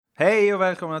Hej och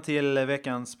välkomna till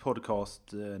veckans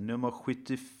podcast nummer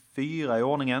 74 i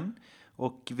ordningen.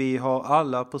 Och vi har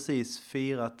alla precis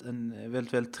firat en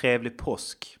väldigt trevlig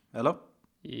påsk, eller?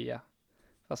 Ja,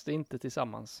 fast inte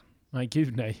tillsammans. Nej,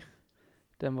 gud nej.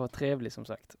 Den var trevlig som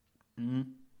sagt.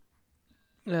 Mm.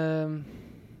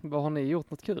 Vad har ni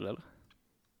gjort något kul eller?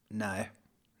 Nej,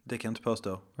 det kan jag inte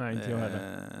påstå. Nej, inte jag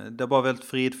heller. Det är bara väldigt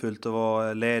fridfullt att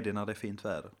vara ledig när det är fint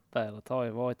väder. Vädret har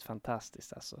ju varit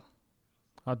fantastiskt alltså.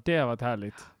 Ja, det har varit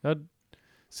härligt. Jag har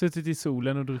suttit i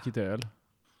solen och druckit öl.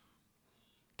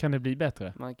 Kan det bli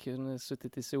bättre? Man kunde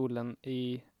suttit i solen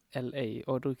i LA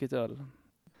och druckit öl.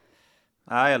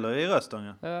 Nej, eller i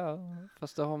Röstånga. Ja,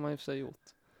 fast det har man ju för sig gjort.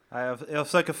 Nej, jag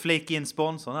försöker flika in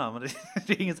sponsorn här, men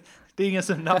det är ingen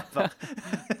som nappar.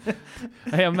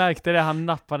 Jag märkte det, han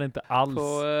nappade inte alls.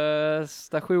 På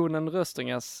stationen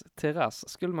Röstångas terrass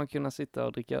skulle man kunna sitta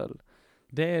och dricka öl.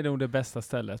 Det är nog det bästa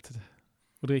stället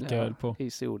att dricka öl på.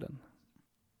 I solen.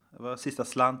 Det var sista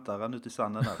slantaren ute i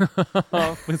sanden där.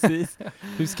 Ja, precis.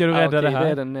 Hur ska du rädda det här? Det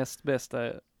är den näst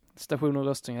bästa. Stationen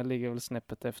Röstånga ligger väl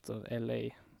snäppet efter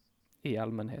LA i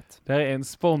allmänhet. Det här är en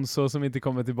sponsor som inte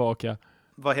kommer tillbaka.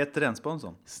 Vad hette den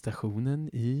sponsorn? Stationen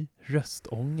i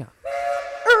Röstånga.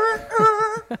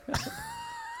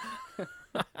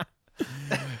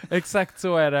 Exakt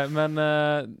så är det, men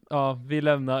ja, vi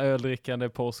lämnar öldrickande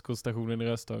påsk och stationen i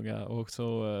Röstånga och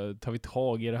så tar vi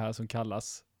tag i det här som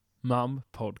kallas MAM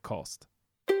Podcast.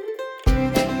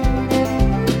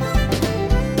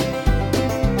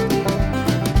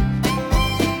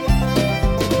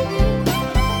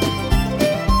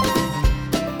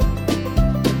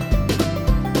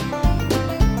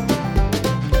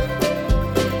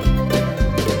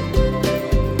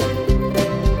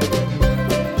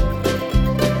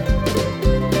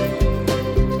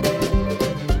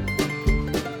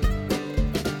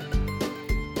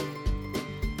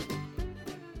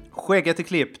 Skägget är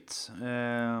klippt,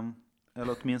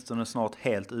 eller åtminstone snart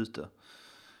helt ute.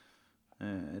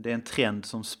 Det är en trend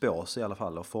som spås i alla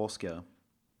fall av forskare.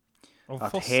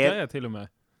 Och forskare till och med.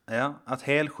 Ja, att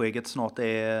helskägget snart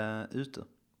är ute.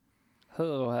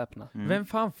 Hör och häpna. Mm. Vem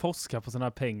fan forskar på sådana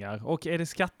här pengar? Och är det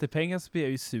skattepengar så blir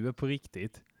jag ju sur på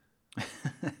riktigt.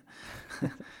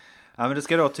 Ja, men det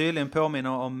ska då tydligen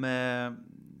påminna om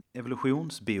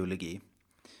evolutionsbiologi.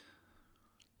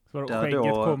 Så Där skägget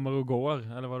då kommer och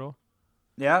går, eller vadå?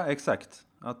 Ja, exakt.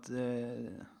 Att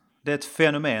det är ett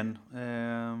fenomen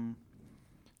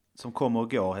som kommer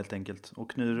och går helt enkelt.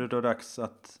 Och nu är det då dags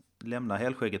att lämna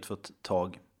helskägget för ett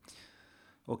tag.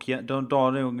 Och de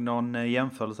drar nog någon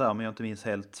jämförelse här, om jag inte minns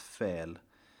helt fel.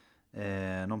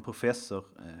 Någon professor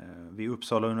vid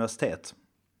Uppsala universitet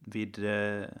vid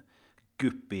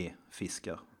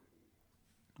guppyfiskar.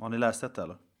 Har ni läst detta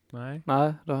eller? Nej.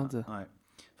 Nej, det har jag inte. Nej.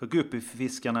 För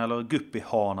guppyfiskarna, eller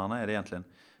guppyhanarna är det egentligen,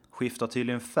 skiftar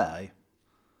tydligen färg.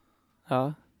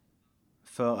 Ja.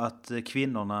 För att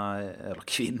kvinnorna,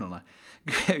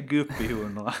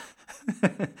 guppyhonorna,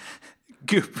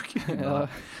 guppkvinnorna,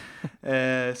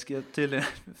 ska tydligen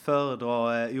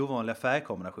föredra ovanliga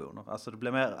färgkombinationer. Alltså det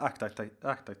blir mer attraktivt.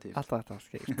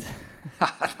 Attraktivt.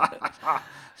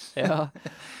 Ja.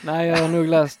 Nej, jag har nog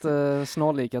läst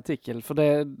snarlik artikel.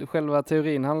 För själva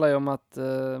teorin handlar ju om att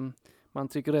man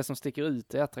tycker det som sticker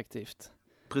ut är attraktivt.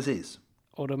 Precis.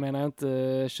 Och då menar jag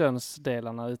inte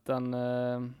könsdelarna utan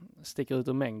sticker ut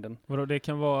ur mängden. Vadå, det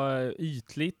kan vara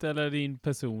ytligt eller din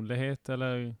personlighet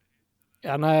eller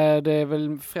Ja, nej, det är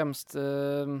väl främst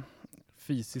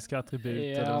fysiska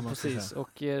attribut. eller ja, vad man ska precis. säga.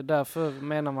 Och därför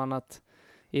menar man att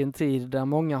i en tid där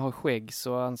många har skägg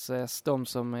så anses de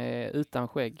som är utan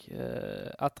skägg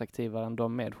attraktivare än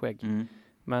de med skägg. Mm.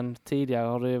 Men tidigare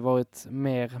har det varit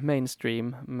mer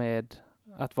mainstream med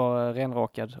att vara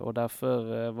renrakad och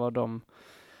därför var de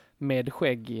med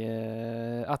skägg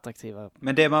attraktiva.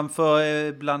 Men det man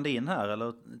får blanda in här,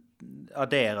 eller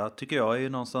addera, tycker jag är ju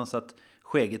någonstans att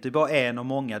skägget är bara en av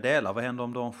många delar. Vad händer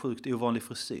om du har en sjukt ovanlig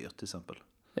frisyr till exempel?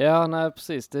 Ja, nej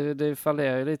precis. Det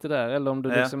fallerar ju lite där. Eller om du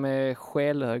liksom är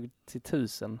skelhög till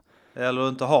 1000. Eller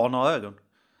inte har några ögon.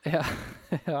 Ja,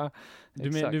 ja.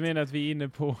 Du menar att vi är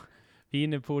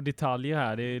inne på detaljer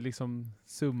här. Det är liksom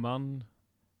summan.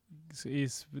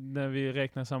 När vi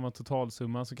räknar samman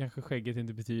totalsumman så kanske skägget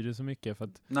inte betyder så mycket för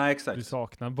att Nej, exakt. du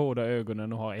saknar båda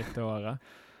ögonen och har ett öra.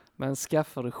 Men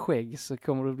skaffar du skägg så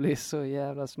kommer du bli så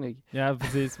jävla snygg. Ja,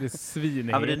 precis. Det är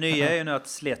svinigt. Ja, men det nya är ju nu att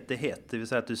slätt är hett, det vill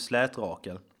säga att du är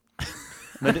slätrakad.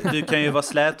 Men du kan ju vara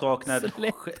slätrakad.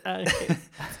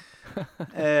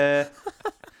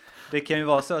 Det kan ju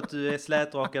vara så att du är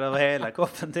slätrakad över hela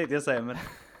kroppen, tänkte jag säga, men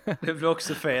det blir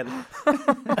också fel.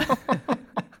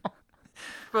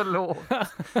 Förlåt.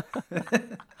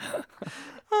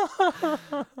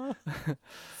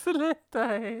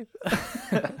 Slättahet.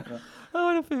 Det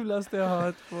var det fulaste jag har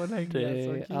hört på länge. Det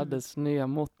är Addes nya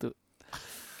motto.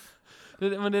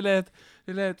 Men det lät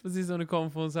precis som det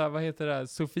kom från så här, vad heter det här?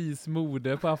 Sofies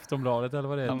mode på Aftonbladet eller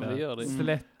vad det heter. Ja, men det gör det.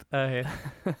 Slättahet.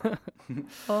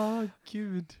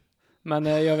 Gud. Men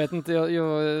jag vet inte,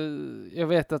 jag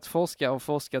vet att forskare har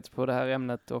forskat på det här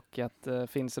ämnet och att det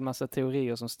finns en massa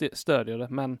teorier som stödjer det.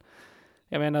 Men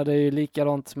jag menar, det är ju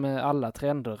likadant med alla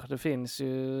trender. Det finns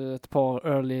ju ett par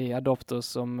early adopters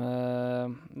som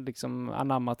liksom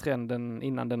anammar trenden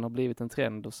innan den har blivit en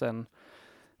trend. Och sen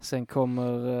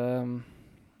kommer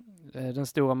den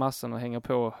stora massan och hänger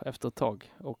på efter ett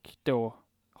tag. Och då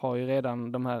har ju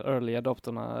redan de här early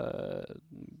adopterna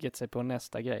gett sig på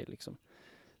nästa grej liksom.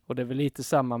 Och det är väl lite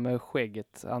samma med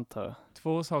skägget, antar jag.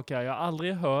 2 saker. Jag har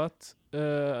aldrig hört...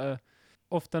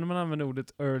 ofta när man använder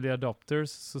ordet early adopters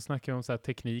så snackar jag om så här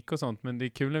teknik och sånt. Men det är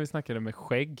kul när vi snackar det med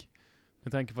skägg.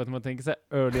 Med tanke på att man tänker så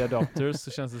här early adopters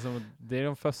så känns det som att det är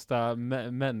de första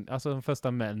de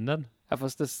första männen. Ja,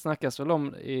 fast det snackas väl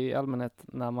om i allmänhet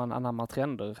när man anammar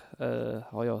trender,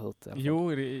 har jag hört. Jo,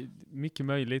 det är mycket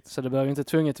möjligt. Så det behöver inte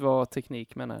tvunget vara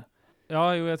teknik, menar jag.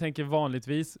 Ja, jag tänker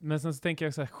vanligtvis. Men sen så tänker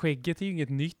jag så här, skägget är ju inget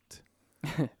nytt.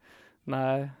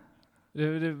 Nej. Det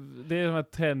är de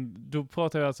här då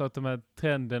pratar jag alltså att de här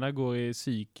trenderna går i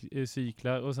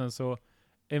cyklar och sen så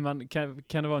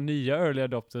kan det vara nya early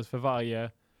adopters för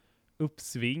varje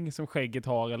uppsving som skägget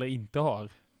har eller inte har.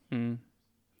 Mm.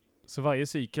 Så varje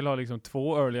cykel har liksom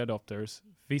 2 early adopters.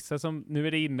 Vissa som, nu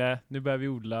är det inne, nu börjar vi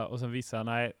odla och sen vissa,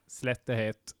 nej, slätt är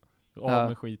hett, av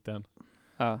med skiten.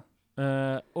 Ja.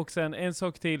 Och sen en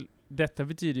sak till. Detta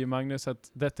betyder ju, Magnus,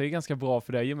 att detta är ganska bra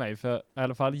för dig och mig. För i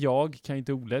alla fall jag kan ju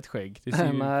inte odla ett skägg. Det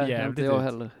ser ju Nej, jävligt inte jag ut.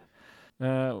 heller.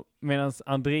 Medan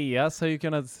Andreas har ju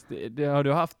kunnat...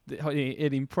 Är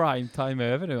din prime time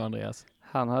över nu, Andreas?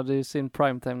 Han hade ju sin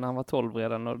primetime när han var 12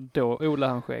 redan och då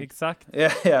odlade han skägg. Ja, Exakt.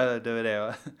 det var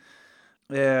det.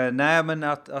 Nej, men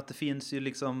att det finns ju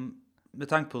liksom... Med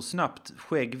tanke på hur snabbt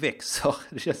skägg växer.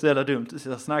 Det känns så jävla dumt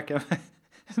att snacka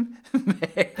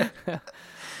med.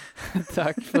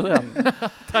 Tack för den.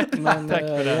 Tack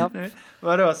för den. Ja.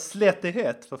 Vadå? Slätt är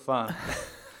hett, för fan.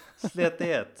 Slätt är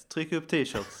hett. Tryck upp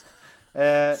t-shirts.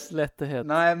 Slätt är hett.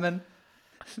 Nej, men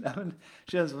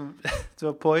känns som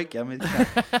 2 pojkar.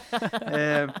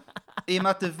 I och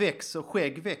med att det växer,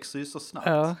 skägg växer ju så snabbt.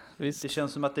 Ja, visst. Det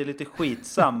känns som att det är lite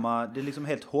skitsamma. Det är liksom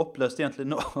helt hopplöst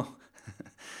egentligen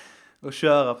att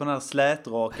köra på den här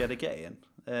slätrakade grejen.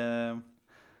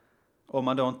 Om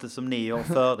man då inte som ni har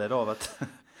fördel av att...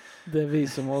 Det är vi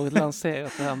som har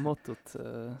lanserat det här mottot,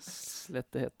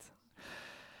 slätt är hett.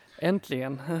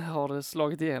 Äntligen har det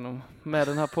slagit igenom med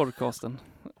den här podcasten.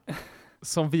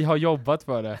 Som vi har jobbat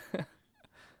för det.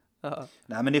 Ja.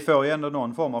 Nej, men ni får ju ändå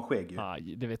någon form av skägg ju.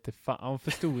 Aj, det vet jag fan.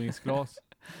 Förstoringsglas.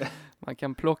 Man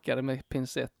kan plocka det med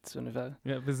pincett ungefär.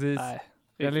 Ja, precis. Nej,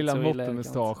 den lilla så illa är det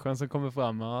mottomustaschen som kommer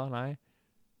fram. Ja, nej.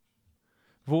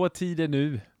 Vår tid är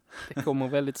nu. inte. Det kommer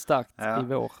väldigt starkt Ja. i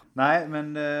vår. Nej,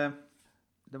 men det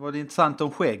var intressant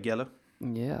om skägg, eller?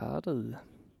 Ja, du.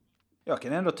 Jag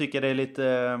kan ändå tycka det är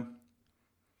lite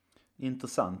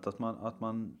intressant att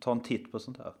man tar en titt på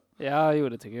sånt här. Ja, jo,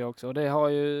 det tycker jag också. Och det har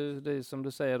ju, det är som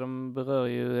du säger, de berör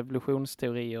ju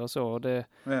evolutionsteorier och så. Och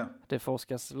det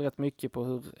forskas rätt mycket på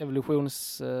hur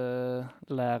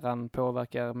evolutionsläran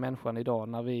påverkar människan idag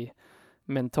när vi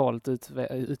mentalt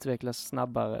utvecklas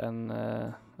snabbare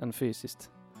än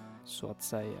fysiskt, så att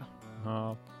säga.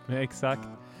 Ja, exakt.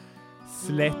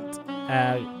 Slätt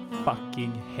är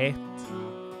fucking hett.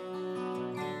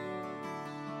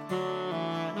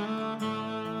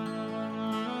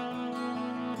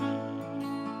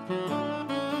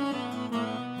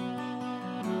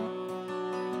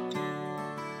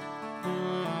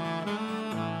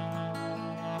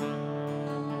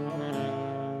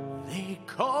 They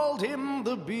called him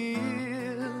the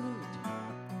Beard,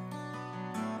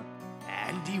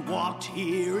 and he walked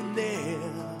here and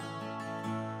there.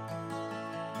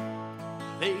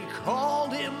 They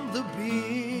called him the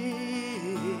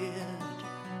Beard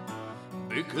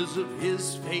because of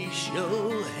his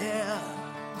facial hair.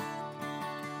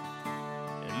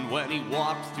 And when he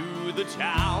walked through the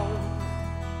town,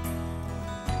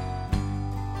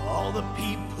 all the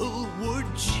people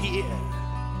would cheer.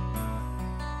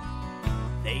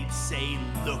 They'd say,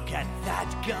 look at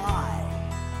that guy.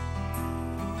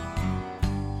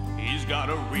 He's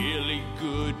got a really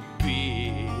good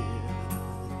beard.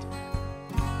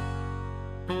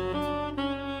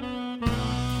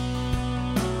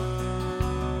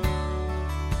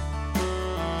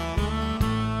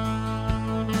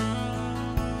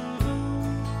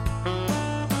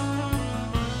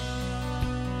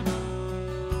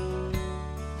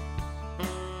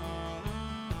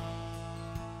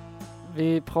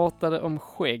 Vi pratade om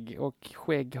skägg och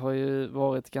skägg har ju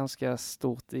varit ganska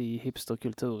stort i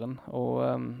hipsterkulturen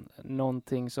och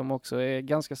någonting som också är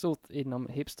ganska stort inom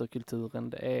hipsterkulturen,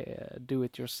 det är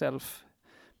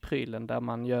do-it-yourself-prylen där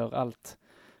man gör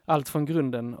allt från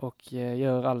grunden och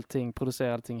gör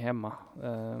producerar allting hemma.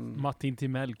 Martin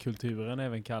Timell-kulturen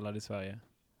även kallad i Sverige.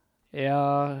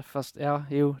 Ja, fast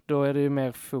då är det ju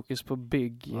mer fokus på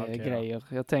bygggrejer.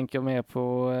 Jag tänker mer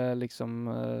på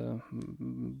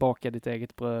baka ditt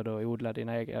eget bröd och odla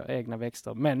dina egna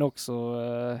växter. Men också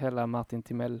hela Martin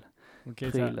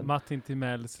Timell-prylen. Martin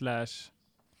Timell /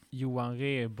 Johan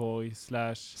Rheborg /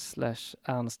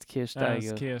 Ernst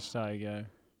Kirchsteiger.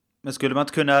 Men skulle man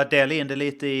inte kunna dela in det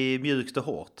lite i mjukt och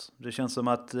hårt? Det känns som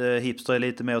att hipster är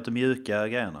lite mer åt de mjuka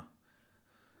grejerna.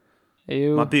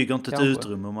 Jo, man bygger inte kanske. ett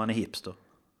utrymme om man är hipster.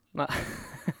 Nej,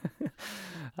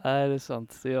 nej det är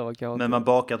sant. Det gör man kanske. Men man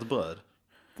bakar ett bröd.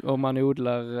 Om man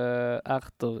odlar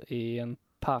ärtor i en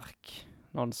park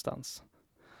någonstans.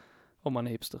 Om man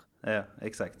är hipster. Ja,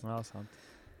 exakt. Ja, sant.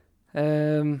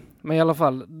 Men i alla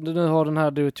fall, nu har den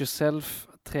här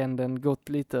do-it-yourself-trenden gått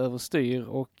lite överstyr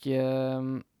och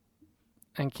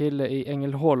en kille i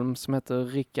Ängelholm som heter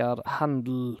Rickard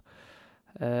Handl,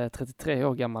 33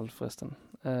 år gammal förresten.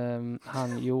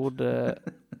 Han gjorde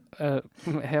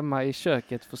hemma i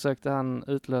köket försökte han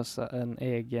utlösa en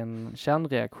egen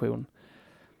kärnreaktion.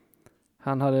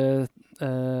 Han hade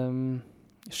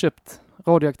köpt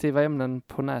radioaktiva ämnen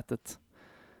på nätet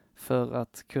för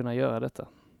att kunna göra detta.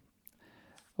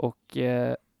 Och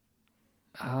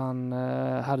han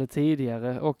hade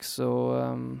tidigare också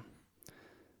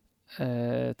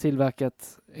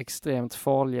tillverkat extremt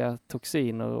farliga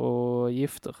toxiner och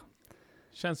gifter.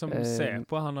 Känns som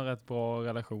Säpo, han har rätt bra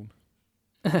relation.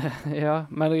 Ja,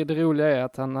 men det roliga är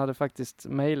att han hade faktiskt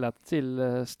mejlat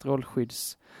till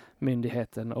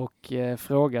Strålskyddsmyndigheten och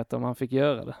frågat om han fick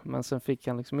göra det. Men sen fick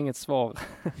han liksom inget svar.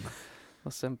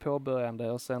 Och sen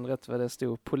påbörjade och sen rätt vad det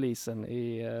stod polisen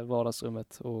i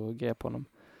vardagsrummet och grep honom.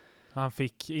 Han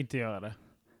fick inte göra det?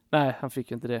 Nej, han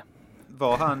fick ju inte det.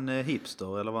 Var han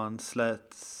hipster eller var han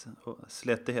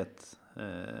slättighet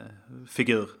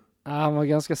figur? Ja, han var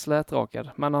ganska slätrakad,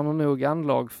 men han har nog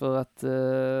anlag för att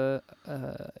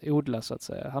odla så att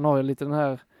säga. Han har ju lite den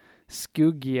här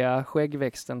skuggiga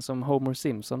skäggväxten som Homer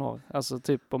Simpson har. Alltså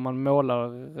typ om man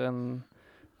målar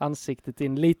ansiktet i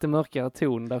en lite mörkare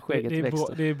ton där skägget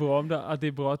växer. Det är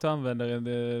bra att du använder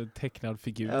en tecknad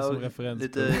figur som referens.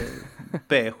 Lite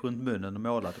beige runt munnen och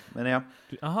målad. Men ja.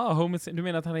 Du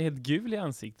menar att han är helt gul i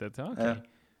ansiktet? Ja, okej.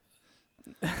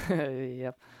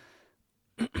 Ja.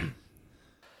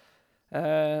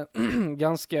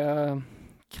 Ganska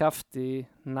kraftig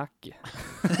nacke.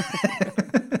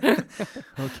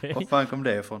 Okej. Var fan kom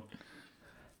det ifrån?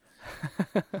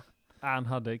 Han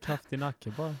hade kraftig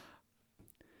nacke bara.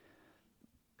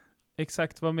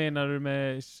 Exakt vad menar du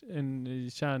med en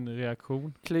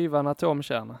kärnreaktion? Klyva en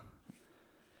atomkärna.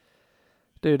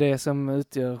 Det är det som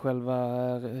utgör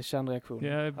själva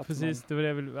kärnreaktionen. Ja, precis. Det var det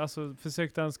jag ville. Alltså,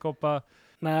 försökte han skapa...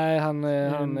 Nej, han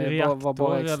var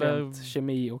bara extremt eller...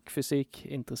 kemi- och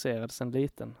fysikintresserad sedan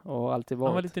liten. Och alltid varit.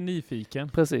 Han var lite nyfiken.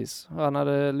 Precis. Han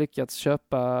hade lyckats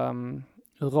köpa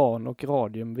uran och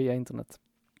radium via internet.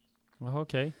 Jaha,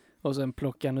 okej. Och sen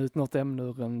plockade han ut något ämne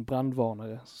ur en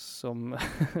brandvarnare som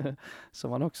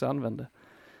han också använde.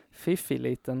 Fiffig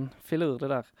liten filur det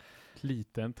där.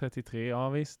 Liten, 33, ja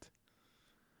visst.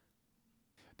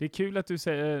 Det är kul att du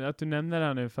säger att du nämner det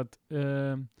här nu för att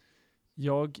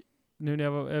nu när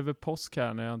jag var över påsk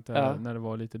här när det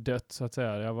var lite dött så att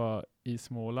säga. Jag var i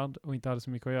Småland och inte hade så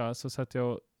mycket att göra så satt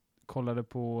jag och kollade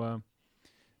på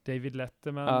David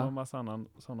Letterman och massa annan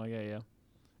sådana grejer.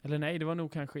 Eller nej, det var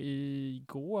nog kanske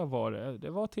igår var det. Det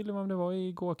var till och med om det var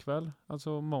igår kväll.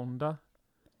 Alltså måndag.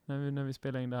 När vi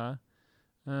spelade in det här.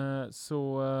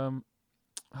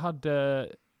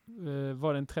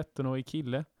 Var det en 13-årig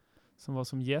kille som var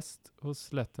som gäst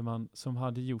hos Letterman som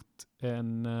hade gjort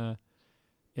en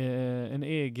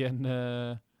egen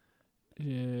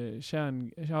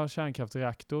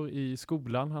kärnkraftreaktor i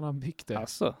skolan. Han har byggt det.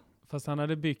 Alltså. Fast han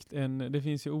hade byggt det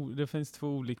finns två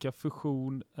olika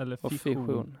fusion eller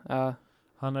fission. Ja.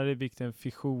 Han hade byggt en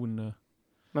fission.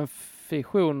 Men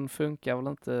fission funkar väl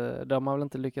inte, de har väl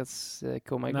inte lyckats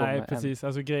komma igång med. Nej, precis.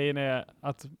 Alltså grejen är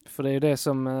att... För det är ju det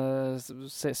som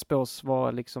spås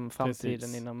vara liksom framtiden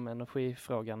precis. Inom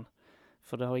energifrågan.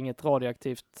 För det har inget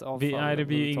radioaktivt avfall. Nej, det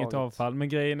blir inget avfall. Men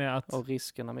grejen är att... Och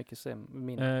riskerna mycket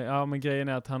mindre. Ja, men grejen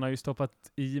är att han har ju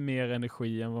stoppat i mer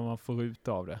energi än vad man får ut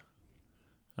av det.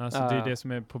 Alltså det är det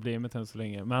som är problemet än så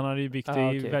länge. Men han hade ju byggt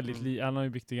det i han har ju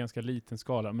byggt det i ganska liten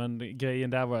skala. Men grejen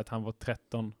där var att han var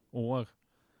 13 år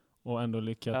och ändå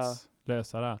lyckats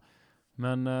lösa det.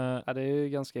 Men, Ja, det är ju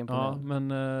ganska ja, imponerande.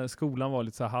 men skolan var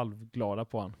lite så här halvglada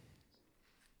på han.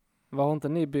 Vad har inte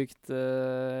ni byggt,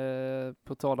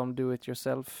 på tal om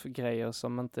do-it-yourself-grejer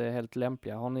som inte är helt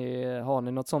lämpliga? Har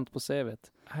ni något sånt på CV:t?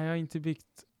 Nej, jag har inte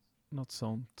byggt något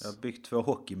sånt. Jag har byggt 2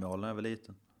 hockeymål när jag var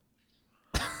liten.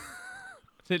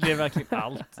 Det är verkligen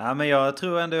allt. Ja, men jag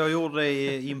tror ändå jag gjorde det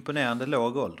i imponerande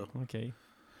låg ålder. Okej.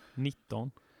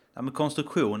 19. Ja, men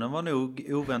konstruktionen var nog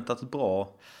oväntat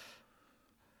bra.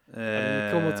 Ni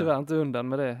kommer tyvärr inte undan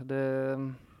med det.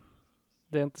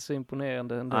 Det är inte så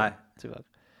imponerande ändå, Nej. tyvärr.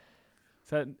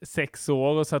 Så här, 6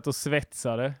 år och satt och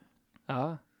svetsade.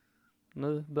 Ja,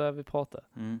 nu börjar vi prata.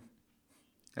 Mm.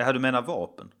 Ja, du menar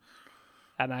vapen?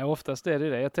 Ja, nej, oftast är det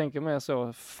det. Jag tänker mer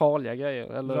så farliga grejer.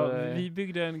 Eller, Vi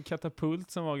byggde en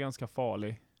katapult som var ganska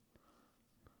farlig.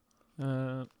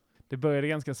 Det började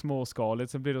ganska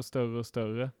småskaligt, sen blev det större och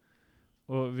större.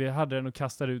 Och vi hade den och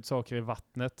kastade ut saker i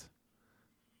vattnet.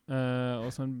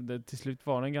 Och sen till slut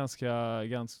var den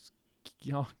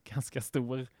ganska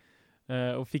stor.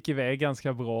 Och fick iväg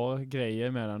ganska bra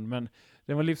grejer med den. Men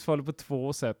den var livsfarlig på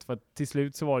 2 sätt. För att till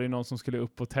slut så var det någon som skulle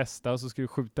upp och testa och så skulle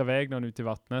skjuta iväg någon ut i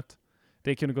vattnet.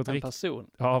 Det kunde gått en riktigt...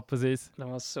 person. Ja, precis. Den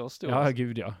var så stor. Ja,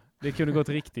 gud ja. Det kunde gått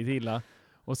riktigt illa.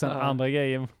 Och sen Ja.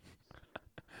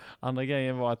 andra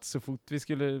grejen var att så fort vi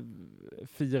skulle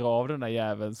fira av den där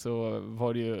jäveln så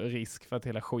var det ju risk för att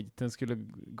hela skiten skulle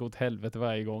gå åt helvete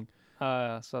varje gång.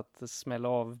 Ja, så att det smäller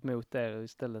av mot er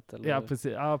istället. Eller?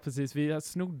 Ja, precis. Vi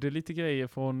snodde lite grejer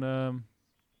från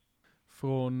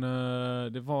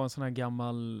det var en sån här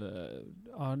gammal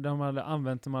de hade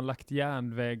använt när man lagt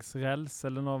järnvägsräls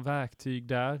eller några verktyg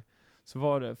där.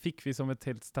 Så fick vi som ett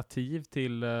helt stativ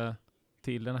till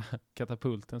den här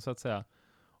katapulten så att säga.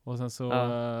 Och sen så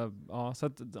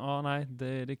nej,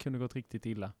 det kunde gått riktigt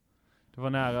illa. Det var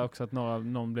nära också att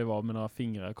någon blev av med några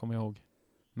fingrar, kommer jag ihåg.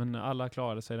 Men alla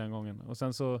klarade sig den gången. Och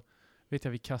sen så vet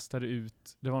jag vi kastade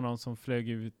ut, det var någon som flög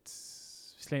ut,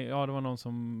 det var någon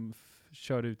som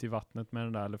körde ut i vattnet med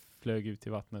den där, eller flög ut i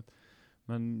vattnet.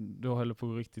 Men då höll det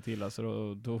på riktigt illa,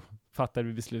 så då fattade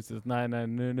vi beslutet att nej,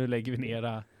 nu lägger vi ner det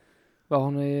här. Vad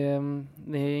har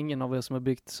ni är ingen av er som har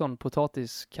byggt sån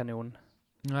potatiskanon?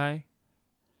 Nej.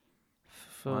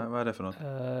 För, Vad är det för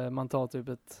något? man tar typ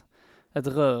ett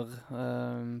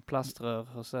rör,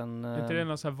 plaströr och sen... Är inte det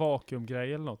någon sån här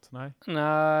vakuumgrej eller något? Nej.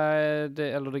 Nej,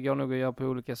 det går nog att göra på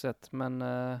olika sätt, men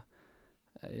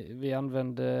vi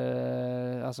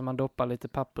använde, alltså man doppar lite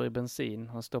papper i bensin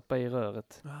och stoppar i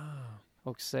röret.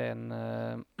 Och sen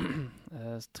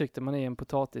tryckte man i en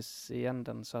potatis i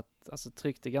änden så att, alltså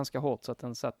tryckte ganska hårt så att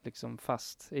den satt liksom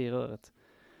fast i röret.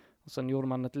 Och sen gjorde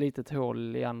man ett litet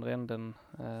hål i andra änden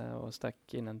och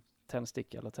stack in en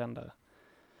tändsticka eller tändare.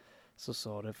 Så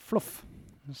sa det floff.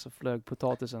 Så flög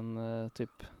potatisen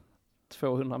typ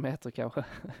 200 meter kanske.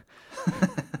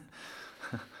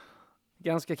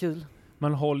 Ganska kul.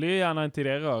 Man håller ju gärna inte i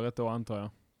det röret då, antar jag.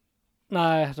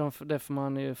 Nej, det får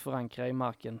man ju förankra i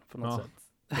marken på något sätt.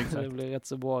 Exakt. Det blir rätt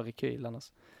så bra rekyl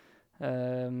annars.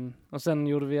 Och sen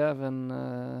gjorde vi även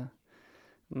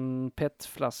en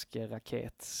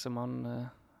petflaskeraket som man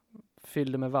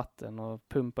fyllde med vatten och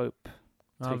pumpade upp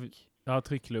tryck.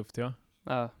 Tryckluft, ja.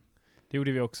 Ja. Det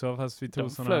gjorde vi också, fast vi tog De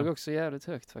såna... flög också jävligt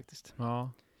högt faktiskt.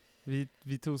 Ja.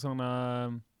 Vi tog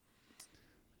såna...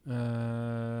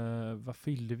 vad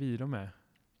fyllde vi dem med?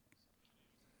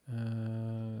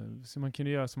 Så man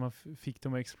kunde göra så man fick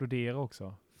dem att explodera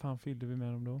också. Fan fyllde vi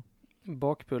med dem då?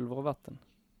 Bakpulver och vatten.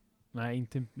 Nej,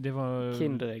 inte... Det var...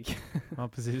 Kinderägg. Ja,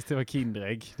 precis. Det var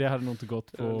Kinderägg. Det hade nog inte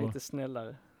gått Det var på... lite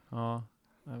snällare. Ja.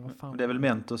 Nej, vad fan. Det är väl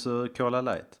Mentos och Cola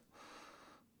Light?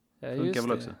 Ja, Funkar just väl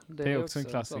det. också? Det är också en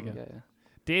sån klassiker. grej.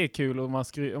 Det är kul om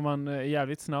man är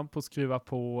jävligt snabb på att skruva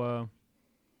på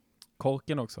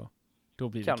korken också. Då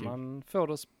blir det Kan kul. man få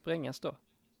det att sprängas då?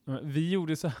 Vi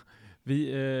gjorde så...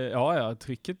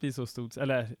 trycket blir så stort.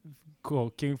 Eller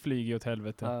korken flyger åt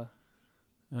helvete. Ja.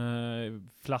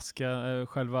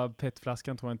 Själva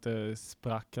petflaskan tror jag inte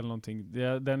sprack eller någonting.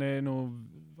 Den är nog...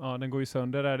 Ja, den går ju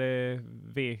sönder där det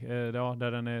är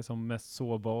där den är som mest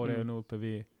sårbar. Och det är nog uppe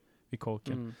vid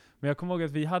korken. Mm. Men jag kommer ihåg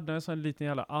att vi hade en sån liten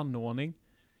jävla anordning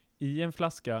i en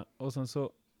flaska och sen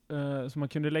så man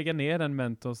kunde lägga ner den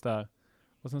Mentos där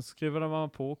och sen skruvade man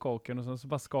på korken och sen så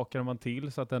bara skakade man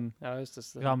till så att den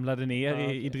Just det. ramlade ner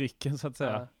Ja, i drycken så att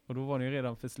säga. Ja. Och då var den ju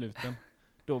redan försluten.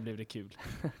 Då blev det kul.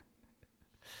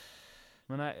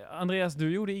 Men nej, Andreas,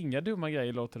 du gjorde inga dumma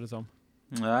grejer låter det som.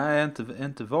 Nej,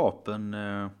 inte vapen.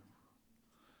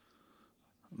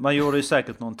 Man gjorde ju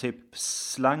säkert någon typ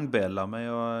slangbälla, men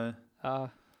jag... Ja,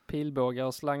 pilbågar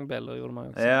och slangbällor gjorde man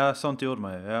också. Ja, sånt gjorde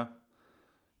man ju, ja.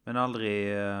 Men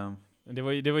aldrig Det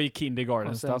var ju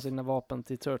kindergarten Och sen stuff. sina vapen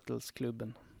till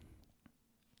Turtles-klubben.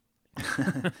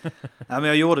 Ja, men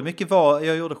jag gjorde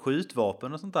jag gjorde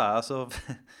skjutvapen och sånt där. Alltså,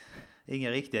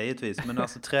 inga riktiga givetvis, men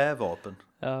alltså trävapen.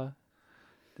 Ja,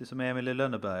 Det är som Emil i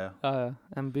Lönneberga. ja,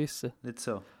 en bysse. Lite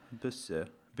så. Busse.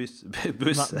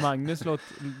 Magnus,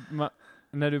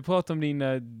 när du pratar om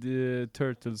dina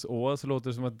Turtles-år så låter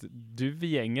det som att du i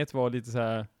gänget var lite så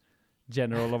här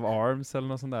General of Arms eller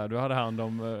något sånt där. Du hade hand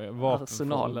om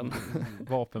Arsenalen.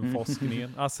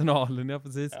 vapenforskningen. Arsenalen, ja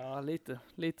precis. Ja,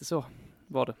 lite så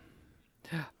var det.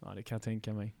 Ja, det kan jag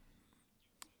tänka mig.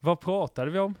 Vad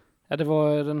pratade vi om? Ja, det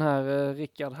var den här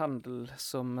Rickard Handel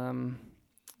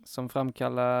som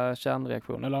framkallade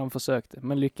kärnreaktion. Eller han försökte,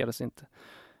 men lyckades inte.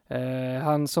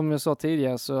 Han, som jag sa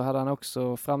tidigare, så hade han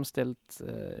också framställt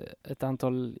ett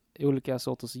antal olika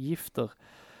sorters gifter.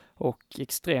 Och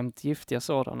extremt giftiga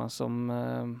sådana, som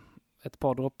ett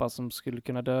par droppar som skulle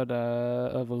kunna döda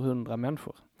över 100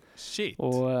 människor. Shit.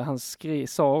 Och han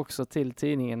sa också till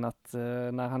tidningen att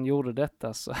när han gjorde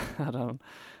detta så hade han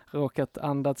råkat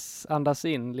andas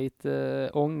in lite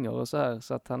ångor och så här,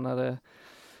 så att han hade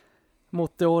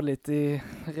mått dåligt,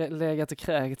 legat och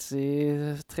kräkts i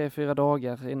 3-4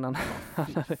 dagar innan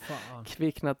han hade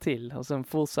kvicknat till, och sen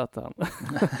fortsatte han.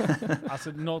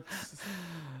 Alltså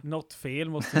något fel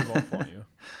måste det vara på ju.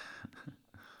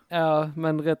 Ja,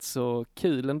 men rätt så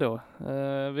kul ändå.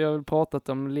 Vi har väl pratat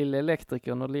om lille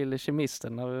elektrikern och lille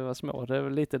kemisten när vi var små. Det är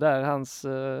väl lite där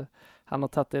han har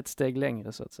tagit ett steg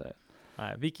längre, så att säga.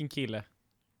 Nej, vilken kille.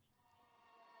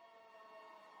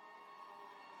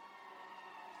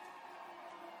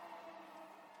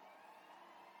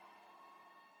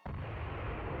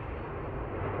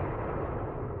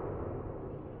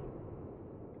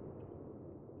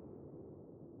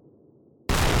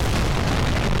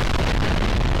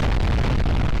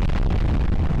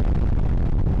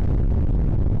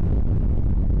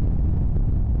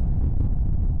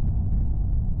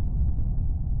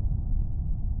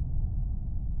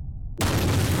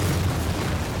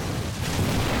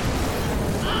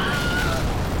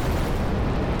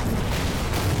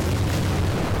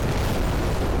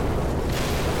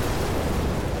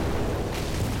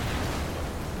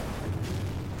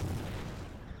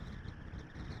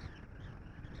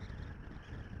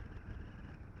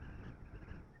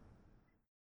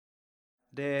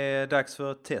 Det är dags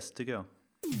för ett test, tycker jag.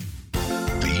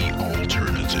 The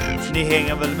alternative. Ni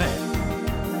hänger väl med?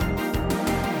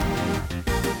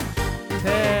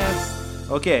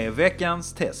 Test! Okej,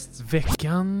 veckans test.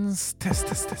 Veckans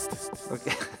test.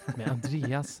 Okej. Med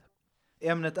Andreas.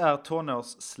 Ämnet är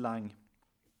tonårsslang.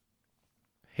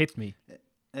 Hit me.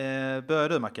 Börjar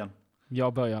du, Mackan?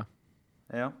 Jag börjar.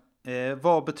 Ja.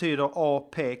 Vad betyder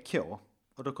APK?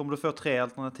 Och då kommer du få 3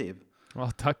 alternativ.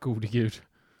 Ja, tack gode gud.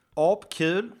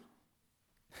 Apkul,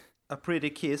 a pretty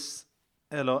kiss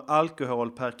eller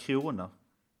alkohol per krona.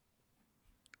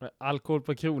 Alkohol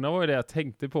per krona var ju det jag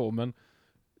tänkte på, men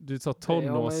du sa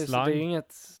tonårsslang.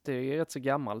 Det är ju rätt så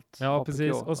gammalt. Ja, APK,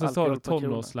 precis. Och så sa du alkohol per krona.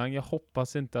 tonårsslang. Jag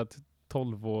hoppas inte att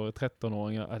 12-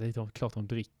 13-åringar, det är klart de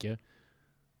dricker.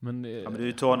 Men, Ja, men du är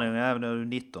ju tonåring även när du är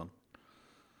 19.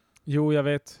 Jo, jag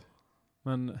vet.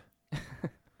 Men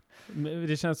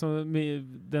det känns som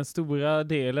den stora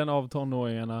delen av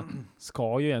tonåringarna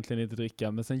ska ju egentligen inte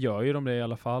dricka, men sen gör ju de det i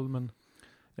alla fall. Men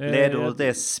Ledordet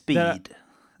är speed.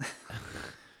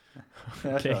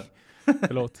 Okej,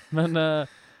 förlåt.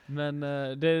 Men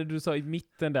det du sa i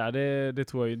mitten där, det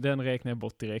tror jag, den räknar jag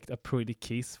bort direkt. A pretty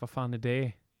kiss, vad fan är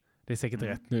det? Det är säkert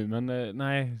rätt nu, men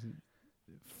nej.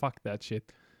 Fuck that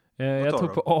shit. Jag tror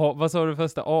på vad sa du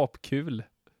första? Apkul.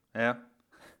 Ja.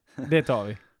 Det tar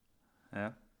vi.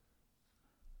 Ja.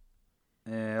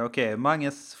 Okej,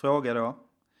 Manges fråga då.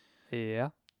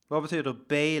 Ja. Vad betyder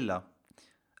baila?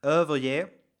 Överge,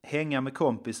 hänga med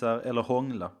kompisar eller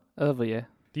hångla? Överge.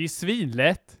 Det är ju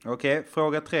svinlätt. Okej,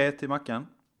 fråga 3 till Mackan.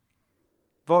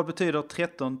 Vad betyder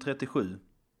 1337?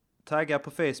 Tagga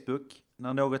på Facebook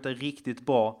när något är riktigt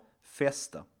bra,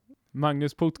 festa.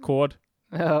 Magnus portkod.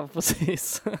 Ja,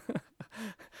 precis.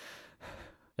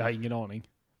 Jag har ingen aning.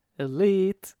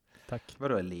 Elite. Tack.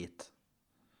 Vadå elit?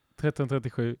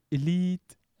 1337.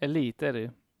 Elite. Elite är det ju.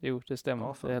 Jo, det stämmer.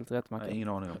 Ja, fan. Det är helt rätt, Jag har Mackan. ingen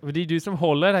aning om. Men det är du som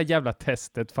håller det här jävla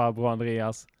testet, farbror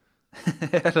Andreas.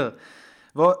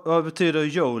 Vad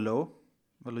betyder YOLO?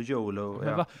 Eller YOLO,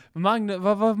 Men ja.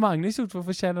 vad har Magnus gjort för att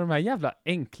förtjäna de här jävla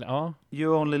enkla? Ja.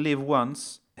 You only live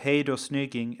once, hej då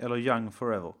snygging eller young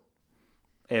forever.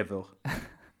 Ever.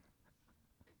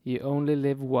 You only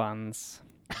live once.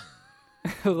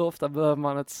 Hur ofta behöver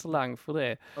man ett slang för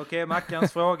det? Okej,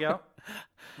 Mackans fråga.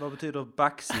 Vad betyder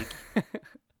baxig?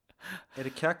 Är det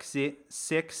kaxig,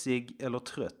 sexig eller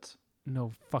trött?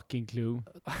 No fucking clue.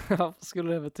 Varför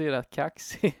skulle det betyda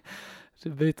kaxig? Du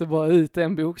byter bara ut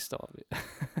en bokstav.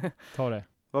 Ta det.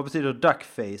 Vad betyder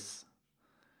duckface?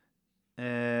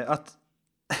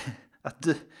 Att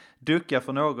ducka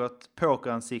för något,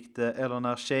 pokeransikte eller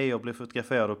när tjejer blir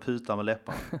fotograferade och putar med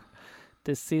läpparna.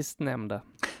 Det sistnämnda.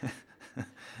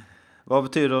 Vad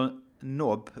betyder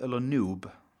nobb eller noob?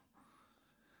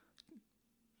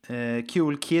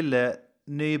 Cool kille,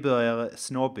 nybörjare,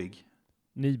 snobbig.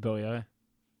 Nybörjare.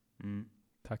 Mm.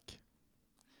 Tack.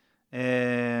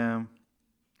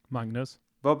 Magnus.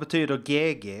 Vad betyder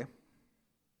GG?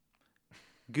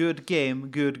 Good game,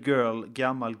 good girl,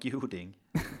 gammal goding.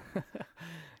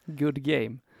 Good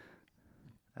game.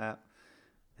 Ja.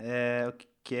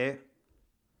 Okej.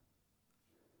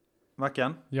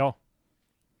 Mackan? Ja.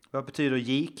 Vad betyder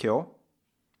JK?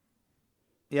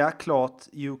 Ja, klart.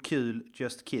 Jo, kul.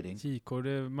 Just kidding. JK,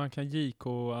 man kan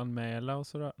JK-anmäla och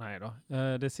sådär. Nej då.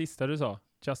 Det sista du sa.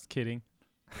 Just kidding.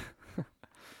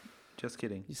 Just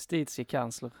kidding.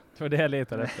 Justitiekansler. Det var det jag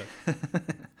letade efter.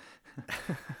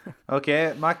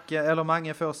 Okej,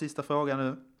 Mange får sista frågan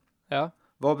nu. Ja.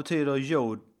 Vad betyder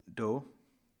jodo?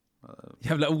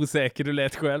 Jävla osäker du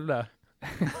lät själv där.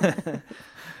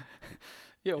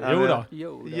 Jodo.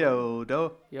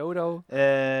 Jodo.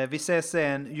 Vi ses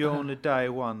sen. You only die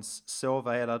once.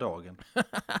 Sova hela dagen.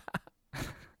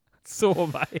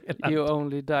 Sova hela dagen. You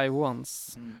only die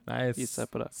once. Nej, gissar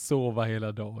på det. Sova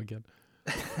hela dagen.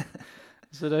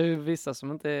 Så det är ju vissa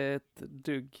som inte är ett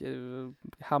dugg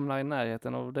hamnar i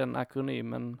närheten av den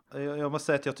akronymen. Jag måste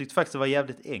säga att jag tyckte faktiskt det var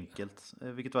jävligt enkelt.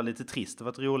 Vilket var lite trist. Det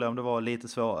var roligt om det var lite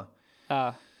svårare.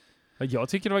 Ja. Jag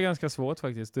tycker det var ganska svårt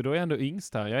faktiskt. Då är jag ändå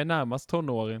yngst här. Jag är närmast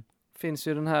tonåring. Finns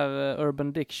ju den här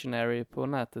Urban Dictionary på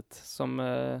nätet som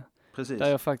Precis. där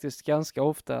jag faktiskt ganska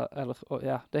ofta, eller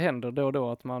ja, det händer då och då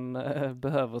att man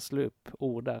behöver slå upp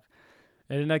ord där.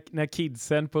 Är det när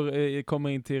kidsen kommer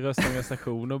in till Röstånga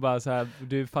station och bara så här,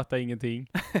 du fattar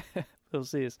ingenting?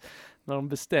 Precis. När de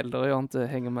beställer och jag inte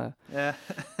hänger med. Yeah.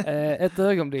 Ett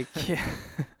ögonblick.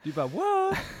 Du bara,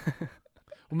 what?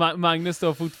 Och Magnus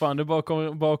står fortfarande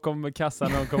bakom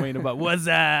kassan när de kommer in och bara,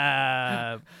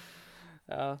 what's up?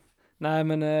 Ja. Nej,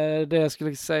 men det jag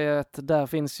skulle säga är att där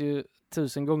finns ju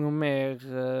 1000 gånger mer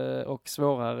och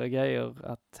svårare grejer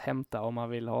att hämta om man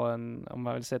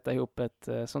vill sätta ihop ett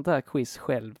sånt här quiz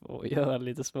själv och göra det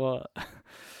lite svårare.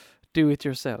 Do it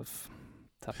yourself.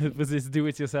 Precis, do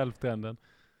it yourself-trenden.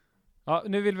 Ja,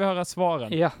 nu vill vi höra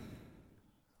svaren. Ja.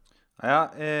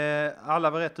 Ja, alla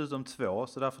var rätt utom 2,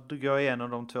 så därför går jag igenom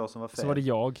de 2 som var fel. Så var det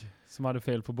jag som hade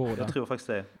fel på båda. Jag tror faktiskt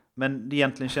det. Men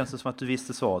egentligen känns det som att du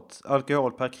visste svaret.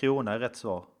 Alkohol per krona är rätt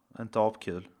svar. Inte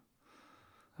apkul.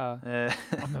 Ja. Ja,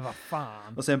 men vad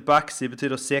fan. Och sen baxi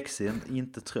betyder sexig,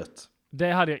 inte trött.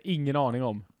 Det hade jag ingen aning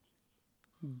om.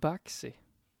 Baxi.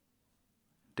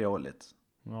 Dåligt.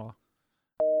 Ja.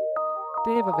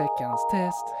 Det var veckans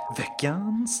test.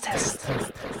 Veckans test.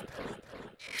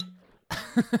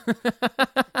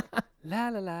 La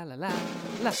la la la la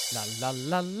la La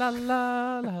la la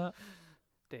la la.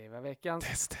 Det var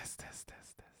veckans Test.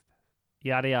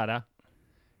 Jada.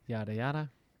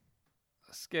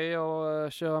 Ska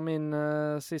jag köra min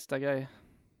sista grej?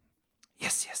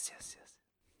 Yes.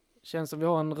 Känns som vi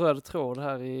har en röd tråd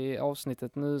här i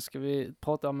avsnittet. Nu ska vi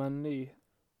prata om en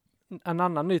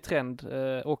annan ny trend,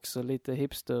 också lite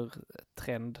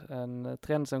hipster-trend. En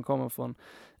trend som kommer från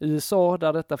USA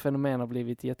där detta fenomen har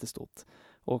blivit jättestort.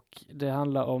 Och det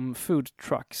handlar om food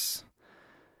trucks.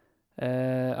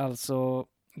 Alltså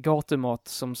gatumat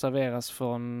som serveras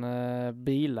från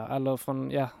bilar, eller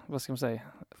från, ja, vad ska man säga?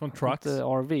 Från trucks?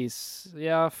 RVs.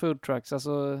 Ja, food trucks,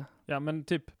 alltså. Ja, men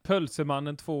typ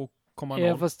Pölsemannen 2,0.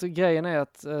 Ja, fast grejen är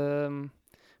att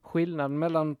skillnaden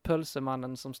mellan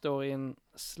Pölsemannen som står i en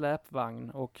släpvagn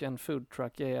och en food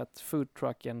truck är att food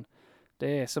trucken,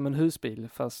 det är som en husbil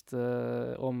fast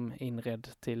ominredd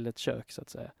till ett kök så att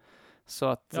säga. Så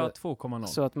att, ja, 2,0.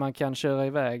 så att man kan köra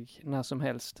iväg när som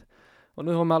helst. Och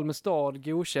nu har Malmö stad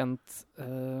godkänt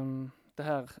det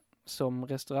här som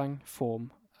restaurangform,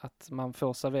 att man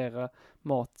får servera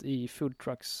mat i food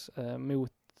trucks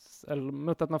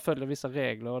mot att man följer vissa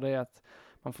regler, och det är att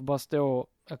man får bara stå,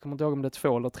 jag kommer inte ihåg om det är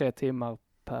 2 eller 3 timmar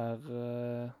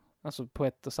alltså på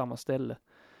ett och samma ställe.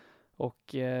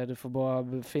 Och du får bara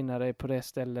befinna dig på det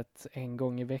stället en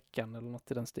gång i veckan eller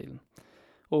något i den stilen.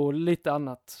 Och lite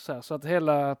annat så att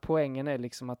hela poängen är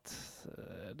liksom att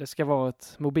det ska vara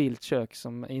ett mobilt kök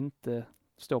som inte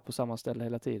står på samma ställe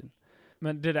hela tiden.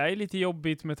 Men det där är lite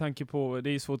jobbigt med tanke på, det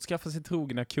är svårt att skaffa sig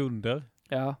trogna kunder.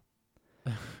 Ja.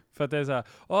 För att det är så här,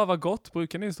 vad gott,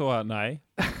 brukar ni stå här? Nej.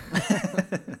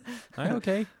 Nej,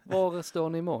 okej. Var står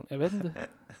ni imorgon? Jag vet inte.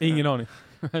 Ingen aning.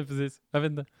 Nej, precis. Jag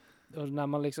vet inte. Och när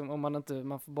man liksom, om man inte,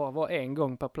 man får bara vara en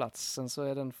gång per plats, sen så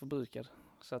är den förbrukad.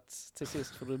 Så att till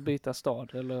sist får du byta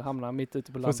stad eller hamna mitt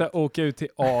ute på Får landet. så här, åka ut till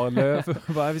Arlöv.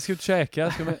 Bara, vi ska ut och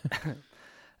käka. Ska vi...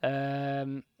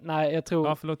 Nej, jag tror...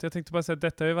 Ja, förlåt. Jag tänkte bara säga att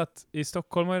detta har ju varit... I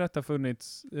Stockholm har ju detta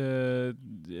funnits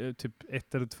typ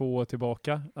 1 eller 2 år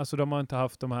tillbaka. Alltså de har inte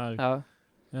haft de här... Ja.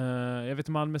 Jag vet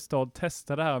Malmö stad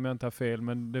testade det här om jag inte har fel,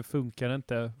 men det funkade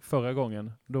inte förra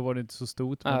gången. Då var det inte så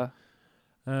stort.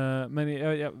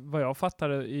 Men, vad jag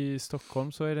fattade i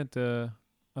Stockholm så är det inte...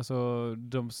 Alltså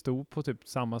de stod på typ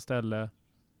samma ställe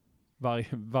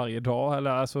varje dag.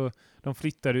 Eller alltså de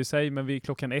flyttade ju sig, men vid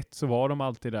 1:00 så var de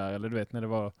alltid där. Eller du vet när det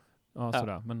var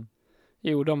sådär. Men...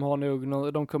 Jo,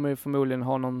 de kommer ju förmodligen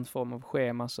ha någon form av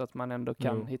schema så att man ändå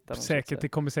kan hitta dem. Säkert, det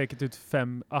kommer säkert ut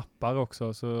 5 appar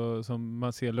också så, som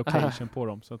man ser location på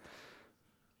dem. Så att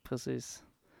precis.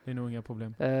 det är nog inga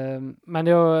problem. Men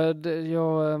jag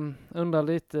undrar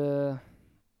lite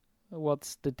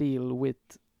what's the deal with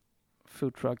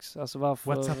food trucks? Alltså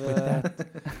varför... What's up with that?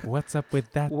 What's up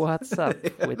with that? What's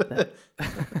up with that?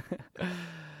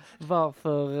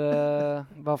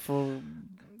 Varför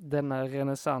denna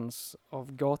renässans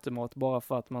av gatumat bara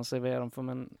för att man serverar dem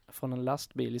från en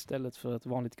lastbil istället för ett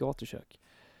vanligt gatukök?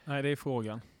 Nej, det är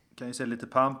frågan. Kan ju se lite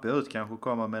pampig ut kanske och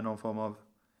komma med någon form av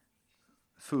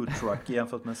food truck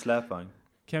jämfört med en släpvagn.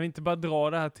 Kan vi inte bara dra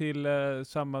det här till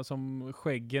samma som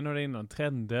skäggen och det innan?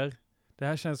 Trender. Det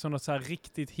här känns som något så här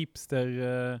riktigt hipster,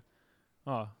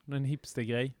 en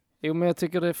hipstergrej. Jo, men jag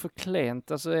tycker det är för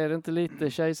klent. Alltså är det inte lite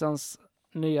kejsarens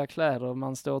nya kläder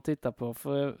man står och tittar på?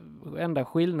 För enda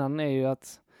skillnaden är ju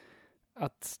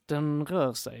att den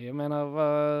rör sig. Jag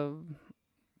menar,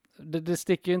 det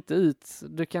sticker ju inte ut.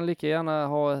 Du kan lika gärna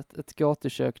ha ett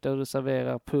gatukök där du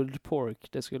serverar pulled pork.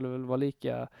 Det skulle väl vara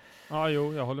lika... Ja,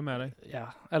 jo, jag håller med dig.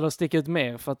 Ja, eller sticka ut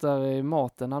mer för att där är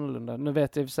maten annorlunda. Nu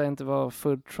vet jag i och för sig inte vad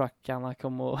food truckarna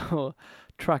och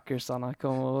truckersarna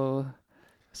kommer att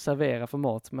servera för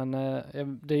mat. Men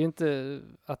det är ju inte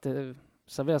att det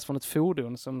serveras från ett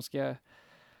fordon som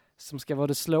ska vara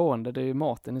det slående. Det är ju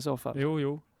maten i så fall.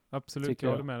 Jo, absolut.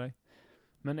 Jag håller med dig.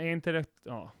 Men är inte det...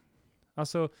 Ja.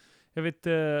 Alltså, jag vet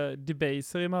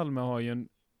Debaser i Malmö har ju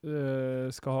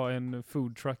ska ha en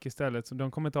food truck istället. Så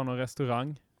de kommer inte ha någon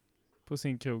restaurang på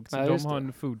sin krog. Så de har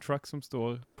en food truck som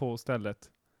står på stället.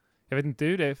 Jag vet inte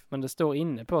hur det är. Men det står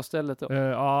inne på stället då?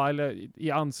 Ja, eller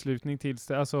i anslutning till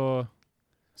stället. Alltså...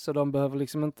 Så de behöver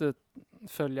liksom inte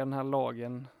följa den här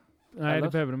lagen? Nej, eller?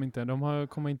 Det behöver de inte.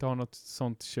 Kommer inte ha något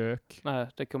sånt kök. Nej,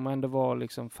 det kommer ändå vara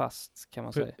liksom fast kan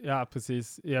man säga. Ja,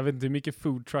 precis. Jag vet inte hur mycket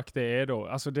food truck det är då.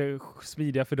 Alltså det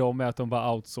smidiga för dem är att de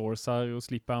bara outsourcar och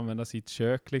slipper använda sitt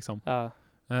kök liksom. Ja.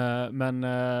 Men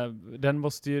det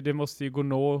måste ju gå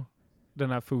nå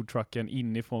den här food trucken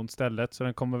inifrån stället. Så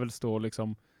den kommer väl stå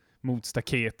liksom mot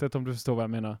staketet om du förstår vad jag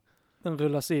menar. Den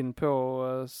rullas in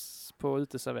på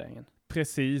uteserveringen.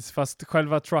 Precis, fast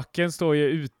själva trucken står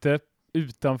ju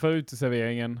utanför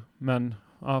uteserveringen. Men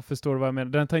ja, förstår du vad jag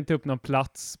menar? Den tar inte upp någon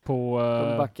plats på...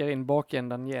 De backar in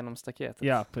bakändan genom staketet.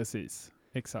 Ja, precis.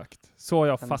 Exakt. Så har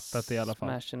jag fattat det i alla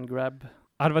fall. Smash and grab.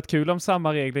 Det hade varit kul om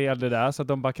samma regler gällde där så att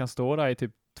de bara kan stå där i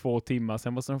typ 2 timmar.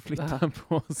 Sen måste de flytta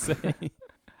på sig.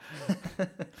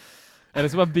 Eller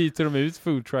så bara byter de ut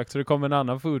food truck så det kommer en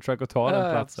annan food truck och tar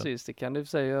den platsen. Precis, det kan du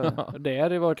säga. Det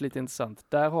hade varit lite intressant.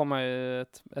 Där har man ju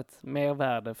ett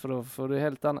mervärde för då får du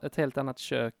ett helt annat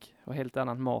kök och helt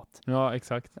annan mat. Ja,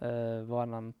 exakt.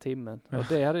 Varannan timme. Och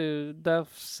det hade ju, där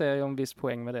ser jag en viss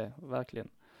poäng med det, verkligen.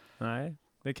 Nej,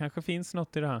 det kanske finns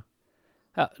något i det här.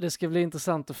 Ja, det ska bli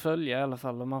intressant att följa i alla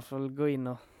fall. Och man får gå in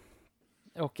och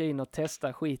åka in och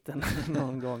testa skiten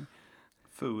någon gång.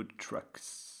 Food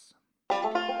trucks.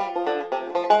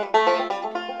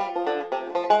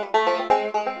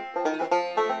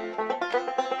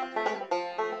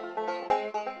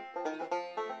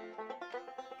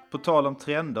 På tal om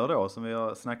trender då, som vi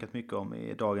har snackat mycket om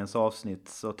i dagens avsnitt,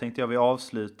 så tänkte jag vi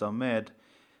avslutar med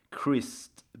Chris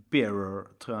Bearer,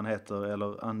 tror jag han heter,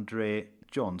 eller Andre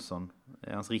Johnson,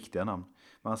 är hans riktiga namn.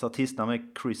 Men hans artistnamn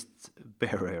är Chris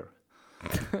Bearer.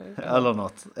 Eller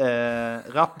något.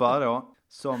 Rappare då,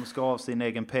 som ska av sin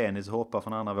egen penis och hoppa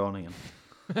från andra våningen.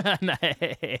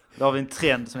 Nej. Då har vi en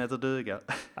trend som heter duga.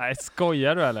 Nej,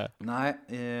 skojar du eller? Nej,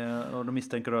 och då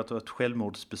misstänker du att det var ett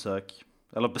självmordsbesök.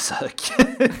 Eller besök.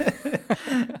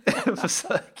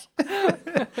 Försök.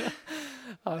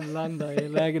 Han landar i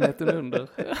lägenheten under.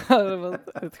 Det var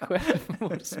ett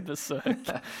självmordsbesök.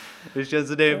 Det känns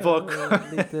som det är bra.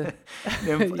 Lite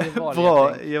det är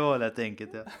bra geval helt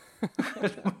enkelt. Ja.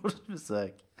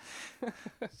 Självmordsbesök.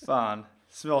 Fan,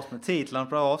 svårt med titlarna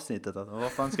på det här avsnittet. Alltså. Var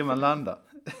fan ska man landa?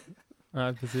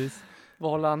 Nej, precis.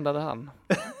 Var landade han?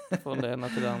 Från det ena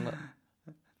till det andra.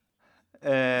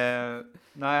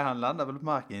 Nej, han landade väl på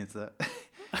marken inte.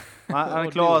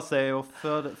 Han klarade sig och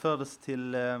fördes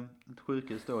till ett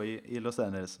sjukhus då i Los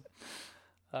Angeles.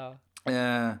 Ja.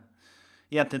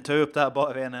 Egentligen tar jag upp det här bara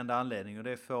av en enda anledning, och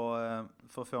det är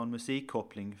för att få en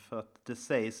musikkoppling, för att det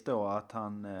sägs då att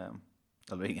han,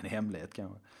 eller ingen hemlighet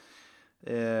kanske,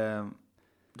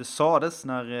 det sades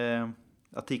när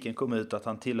artikeln kom ut att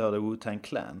han tillhörde Wu-Tang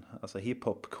Clan, alltså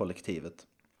hiphop-kollektivet.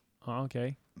 Ja,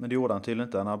 okej. Men det gjorde han tydligen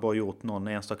inte, han har bara gjort någon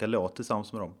enstaka låt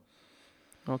tillsammans med dem.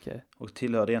 Okej. Och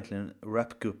tillhörde egentligen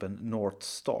rapgruppen North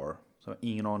Star, så jag har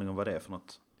ingen aning om vad det är för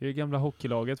något. Det är gamla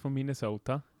hockeylaget från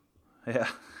Minnesota. Ja,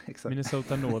 exakt.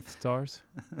 Minnesota North Stars.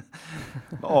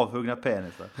 Avhuggna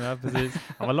penisar. Ja, precis.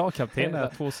 Han var lagkapten där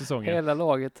 2 säsonger. Hela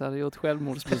laget hade gjort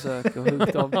självmordsbesök och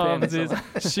huggit av Ja, penisarna.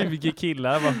 precis. 20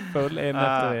 killar var full en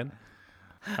efter en.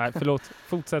 Nej, förlåt.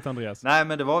 Fortsätt, Andreas. Nej,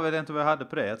 men det var väl inte vad jag hade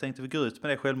på det. Jag tänkte vi går ut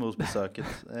med det självmordsbesöket.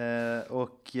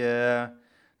 Och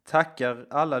tackar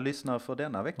alla lyssnare för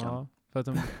denna veckan. Ja, för att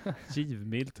de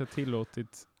givmilt har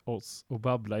tillåtit oss att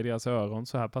babbla i deras öron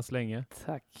så här pass länge.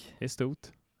 Tack. Det är stort.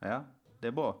 Ja, det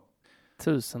är bra.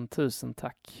 1000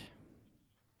 tack.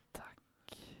 Tack.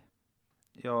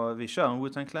 Ja, vi kör en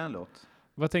Wu-Tang Clan-låt.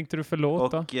 Vad tänkte du för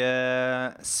låt då? Och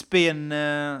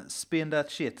spin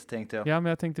that shit, tänkte jag. Ja, men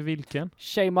jag tänkte vilken?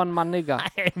 Shame on my nigga.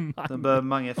 Sen börjar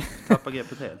Mange tappa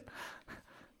greppet helt.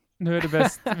 Nu är det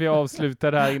bäst vi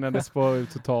avslutar det här innan det spår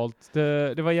ut totalt.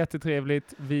 Det var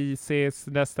jättetrevligt. Vi ses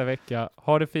nästa vecka.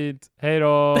 Ha det fint. Hej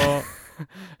då!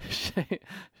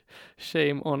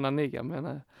 Shame on a nigga, menar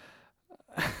jag.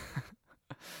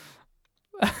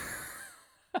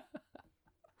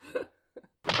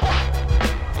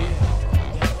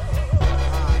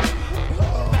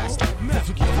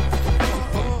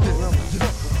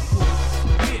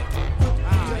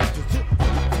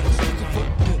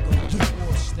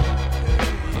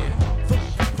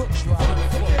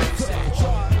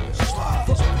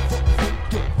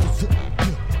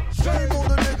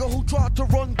 Tried to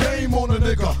run game on a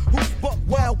nigga who's buck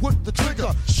wild with the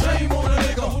trigger. Shame on a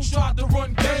nigga who tried to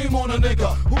run game on a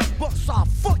nigga who's bucks I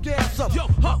fuck ass up. Yo,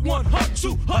 hot 1, hot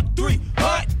 2, hot 3,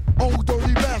 hot. Old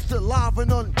dirty bastard, live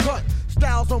and uncut.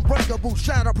 Styles unbreakable,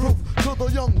 shatterproof. To the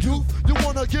young youth, you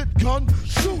wanna get gun?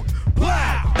 Shoot, blow.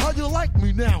 How you like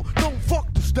me now? Don't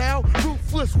fuck the style,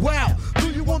 ruthless, wow. Do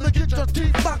you wanna get your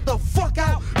teeth knocked the fuck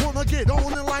out? Wanna get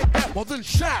on it like that? Well then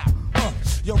shout.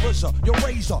 Your RZA, your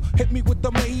razor, hit me with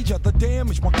the major, the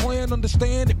damage, my clan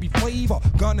understand it be flavor,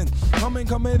 gunning, coming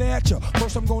at ya,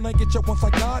 first I'm gonna get ya, once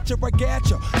I got ya,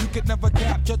 you could never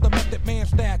capture the method man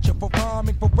stature, for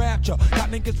rhyming, for rapture, got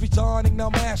niggas resigning,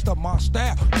 now master my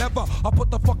style, never, I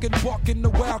put the fucking buck in the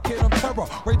wild kid, I'm terror,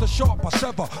 razor sharp, I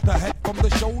sever, the head from the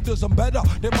shoulders, I'm better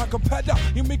than my competitor,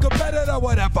 you make a better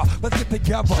whatever, let's get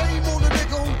together. Shame on the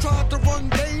nigga who tried to run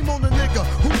game on the nigga,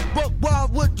 who's buck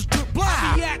wild with the strip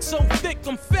blind. He act so thick,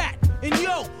 I'm fat, and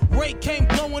yo, Ray came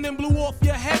blowing and blew off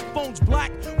your headphones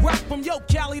black. Rap from yo,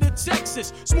 Cali to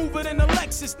Texas, smoother than a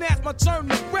Lexus. Now's my turn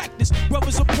to wreck this.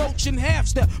 Brothers approaching half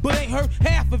step, but ain't heard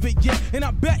half of it yet. And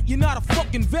I bet you're not a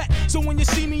fucking vet. So when you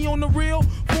see me on the reel,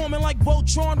 forming like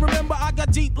Voltron, remember I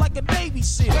got deep like a Navy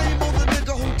SEAL. Shame on the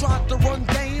nigga who tried to run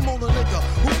game on the nigga